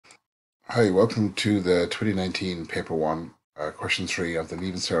Hi, welcome to the 2019 Paper 1, Question 3 of the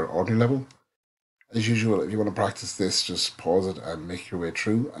Leaving Cert Ordinary Level. As usual, if you want to practice this, just pause it and make your way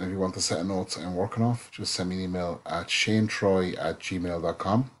through. And if you want the set of notes I'm working off, just send me an email at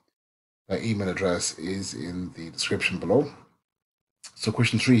shanetroy@gmail.com. That email address is in the description below. So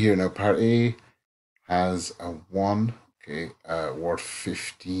question 3 here now, part A has a 1, okay, worth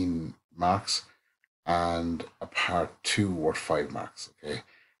 15 marks, and a part 2 worth 5 marks, okay.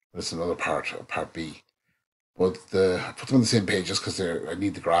 There's another part, part B. But I put them on the same page just because I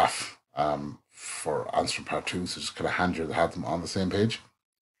need the graph for answering part 2, so just kind of handier to have them on the same page.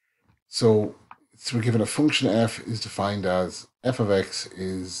 So we're given a function f is defined as f of x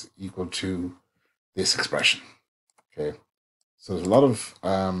is equal to this expression. Okay, so there's a lot of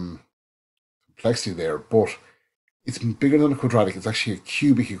complexity there, but it's bigger than a quadratic. It's actually a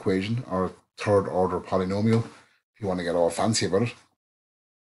cubic equation or a third order polynomial, if you want to get all fancy about it.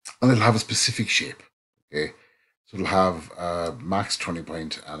 And it'll have a specific shape. Okay, so it'll have a max turning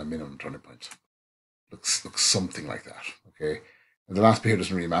point and a minimum turning point. Looks something like that. Okay, and the last bit here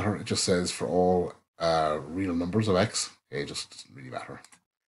doesn't really matter. It just says for all real numbers of x. Okay, it just doesn't really matter.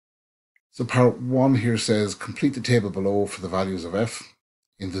 So part 1 here says complete the table below for the values of f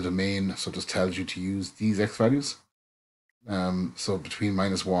in the domain. So it just tells you to use these x values. So between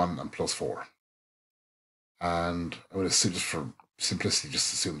 -1 and +4. And I would assume, just for simplicity,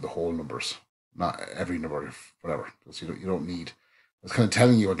 just assume the whole numbers, not every number, whatever. So you don't need. It's kind of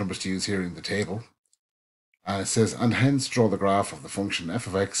telling you what numbers to use here in the table. And it says, and hence draw the graph of the function f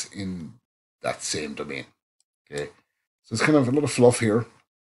of x in that same domain. Okay, so it's kind of a lot of fluff here.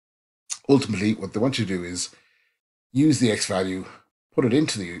 Ultimately, what they want you to do is use the x value, put it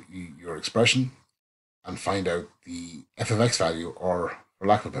into your expression, and find out the f of x value, or for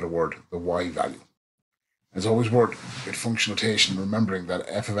lack of a better word, the y value. It's always worth with function notation remembering that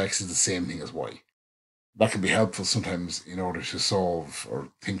f of x is the same thing as y. That can be helpful sometimes in order to solve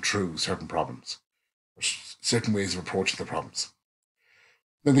or think through certain problems, or certain ways of approaching the problems.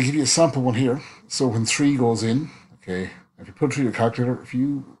 Then they give you a sample one here. So when 3 goes in, okay, if you put it through your calculator, if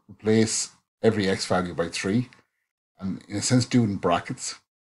you replace every x value by 3, and in a sense do it in brackets,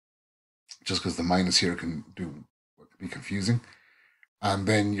 just because the minus here can be confusing, and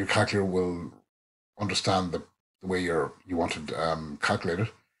then your calculator will understand the way you want to calculate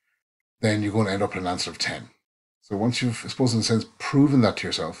it, then you're going to end up with an answer of 10. So once you've, I suppose in a sense, proven that to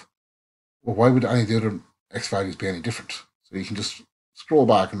yourself, well, why would any of the other x values be any different? So you can just scroll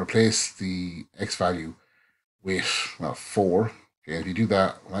back and replace the x value with, well, 4. Okay, if you do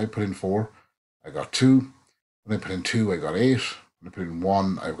that, when I put in 4, I got 2. When I put in 2, I got 8. When I put in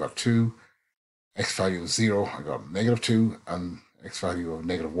 1, I've got 2. X value of 0, I got -2. And x value of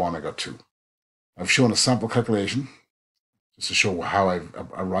 -1, I got 2. I've shown a sample calculation just to show how I've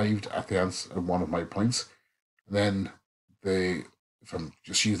arrived at the answer at one of my points. And then if I'm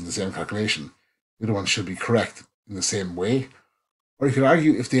just using the same calculation, the other one should be correct in the same way. Or you could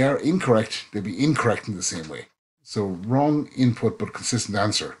argue if they are incorrect, they'd be incorrect in the same way. So wrong input but consistent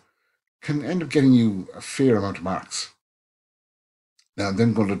answer can end up getting you a fair amount of marks. Now I'm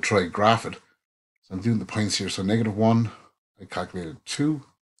then going to try graph it. So I'm doing the points here. So -1, I calculated 2.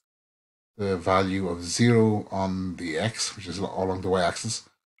 The value of 0 on the x, which is all along the y-axis,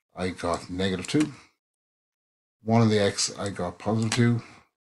 I got -2. 1 on the x, I got +2.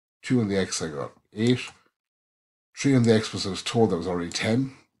 2 on the x, I got 8. 3 on the x I was told that was already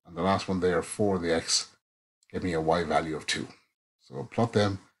 10. And the last one there, 4 on the x, gave me a y value of 2. So I'll plot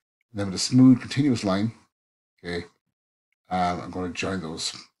them. And then with a smooth, continuous line, okay, I'm going to join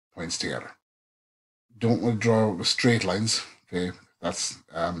those points together. Don't want to draw with straight lines, okay. That's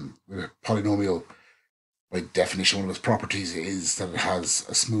with a polynomial, by definition, one of its properties is that it has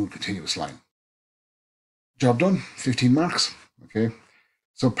a smooth, continuous line. Job done, 15 marks. Okay,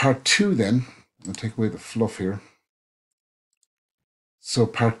 so part 2 then, I'll take away the fluff here. So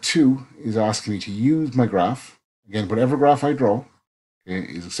part 2 is asking me to use my graph, again, whatever graph I draw, okay,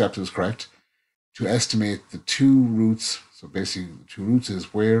 is accepted as correct, to estimate the 2 roots. So basically, the 2 roots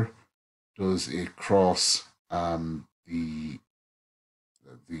is where does it cross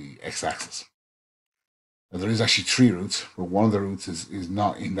the x-axis. Now there is actually 3 roots, but one of the roots is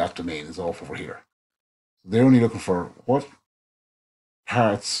not in that domain, it's off over here. So they're only looking for what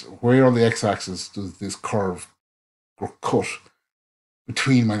parts, where on the x-axis does this curve cut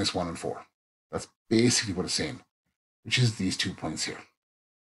between -1 and 4. That's basically what it's saying, which is these 2 points here.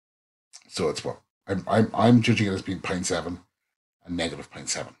 So it's what I'm judging it as being 0.7 and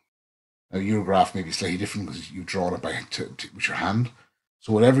 -0.7. Now your graph may be slightly different because you've drawn it with your hand.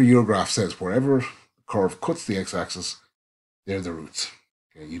 So whatever your graph says, wherever the curve cuts the x-axis, they're the roots.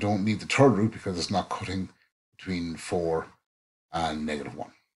 Okay, you don't need the third root because it's not cutting between 4 and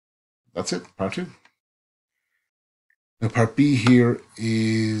 -1. That's it, part 2. Now part B here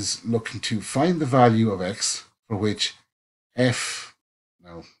is looking to find the value of x for which f,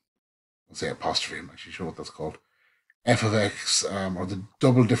 now I'll say apostrophe, I'm actually sure what that's called, f of x, or the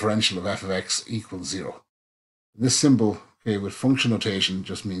double differential of f of x equals 0. This symbol, okay, with function notation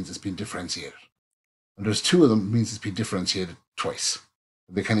just means it's been differentiated. And there's two of them, it means it's been differentiated twice.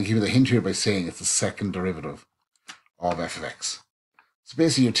 They kind of give you the hint here by saying it's the second derivative of f of x. So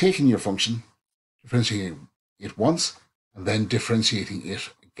basically you're taking your function, differentiating it once, and then differentiating it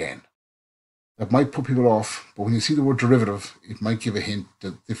again. That might put people off, but when you see the word derivative, it might give a hint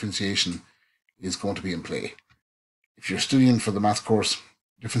that differentiation is going to be in play. If you're studying for the maths course,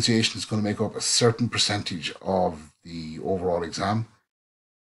 differentiation is going to make up a certain percentage of the overall exam.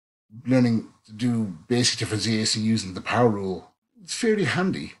 Learning to do basic differentiation using the power rule is fairly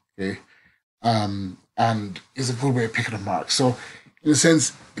handy, okay, and is a good way of picking up marks. So, in a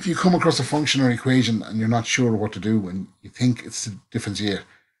sense, if you come across a function or equation and you're not sure what to do and you think it's to differentiate,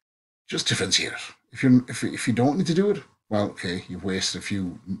 just differentiate it. If you don't need to do it, well, okay, you've wasted a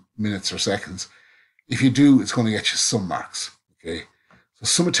few minutes or seconds. If you do, it's going to get you some marks, okay? So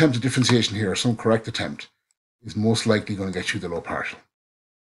some attempt at differentiation here, or some correct attempt, is most likely going to get you the low partial.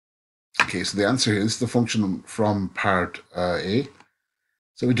 Okay, so the answer is the function from part A.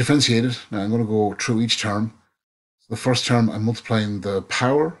 So we differentiate it. Now I'm going to go through each term. So the first term, I'm multiplying the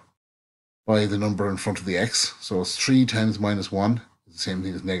power by the number in front of the x. So it's 3 times -1 is the same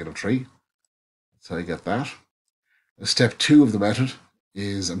thing as -3. That's how I get that. Step 2 of the method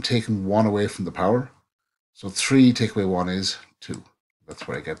is I'm taking 1 away from the power. So 3 take away 1 is 2. That's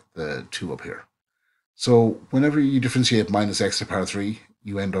where I get the 2 up here. So whenever you differentiate -x to the power 3,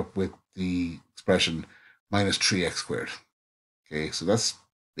 you end up with the expression -3x squared. Okay, so that's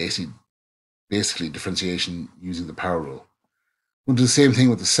basically differentiation using the power rule. We'll do the same thing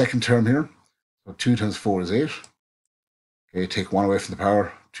with the second term here. So 2 times 4 is 8. Okay, take 1 away from the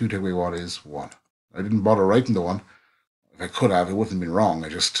power. 2 take away 1 is 1. I didn't bother writing the 1. If I could have, it wouldn't have been wrong.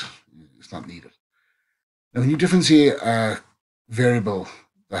 It's not needed. Now, when you differentiate a variable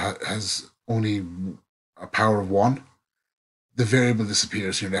that has only a power of 1, the variable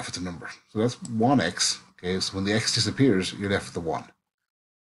disappears, and you're left with the number. So that's 1x. Okay, so when the x disappears, you're left with the 1.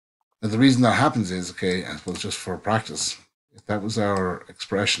 Now, the reason that happens is, okay, I suppose just for practice, if that was our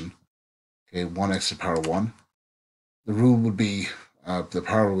expression, okay, 1x to the power 1, the rule would be, the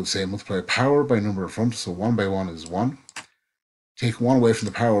power would say multiply power by number in front, so 1 by 1 is 1. Take 1 away from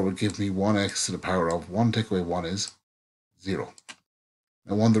the power would give me 1x to the power of 1 take away 1 is 0.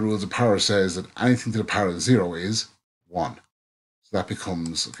 Now, one of the rules of power says that anything to the power of 0 is 1. So that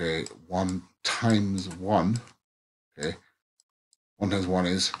becomes, okay, 1 times 1, okay, 1 times 1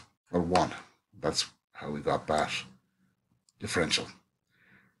 is, well, 1. That's how we got that differential.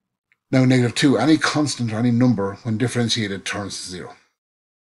 Now, -2, any constant or any number, when differentiated, turns to 0.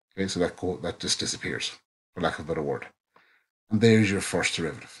 Okay, so that just disappears, for lack of a better word. And there's your first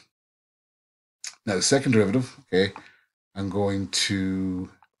derivative. Now, the second derivative, okay, I'm going to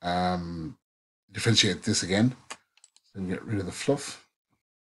differentiate this again. So get rid of the fluff.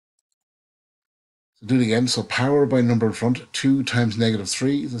 So do it again. So power by number in front, 2 times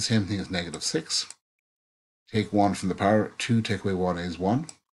 -3 is the same thing as -6. Take 1 from the power, 2 take away 1 is 1.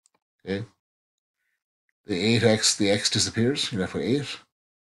 Okay. The 8x, the x disappears, you're left with 8.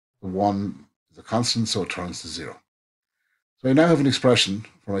 The 1 is a constant, so it turns to 0. So I now have an expression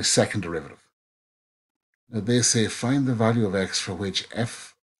for my second derivative. Now they say find the value of x for which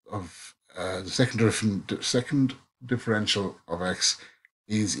f of the second differential of x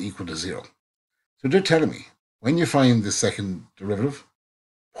is equal to 0. So they're telling me, when you find the second derivative,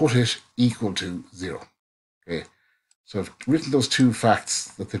 put it equal to 0. Okay, so I've written those two facts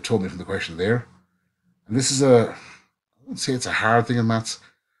that they've told me from the question there. And this is I wouldn't say it's a hard thing in maths,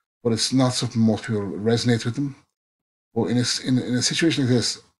 but it's not something most people resonates with them. Well, in a situation like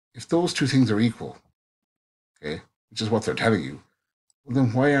this, if those two things are equal, okay, which is what they're telling you, well,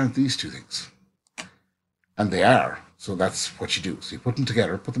 then why aren't these two things? And they are, so that's what you do. So you put them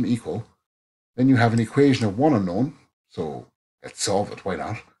together, put them equal, then you have an equation of one unknown, so let's solve it, why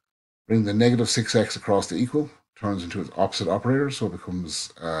not? Bring the -6x across the equal, turns into its opposite operator, so it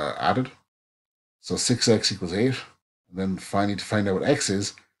becomes added. So 6x equals 8, and then finally to find out what x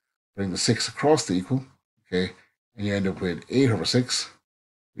is, bring the 6 across the equal, okay, and you end up with 8 over 6,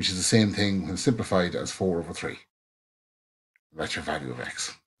 which is the same thing when simplified as 4 over 3. That's your value of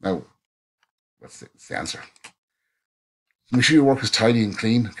x. Now, that's the answer. So make sure your work is tidy and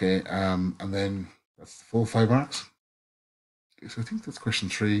clean, okay, and then that's the full 5 marks. so I think that's question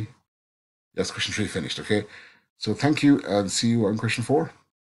 3. Yes, question 3 finished. Okay. So thank you and see you on question 4.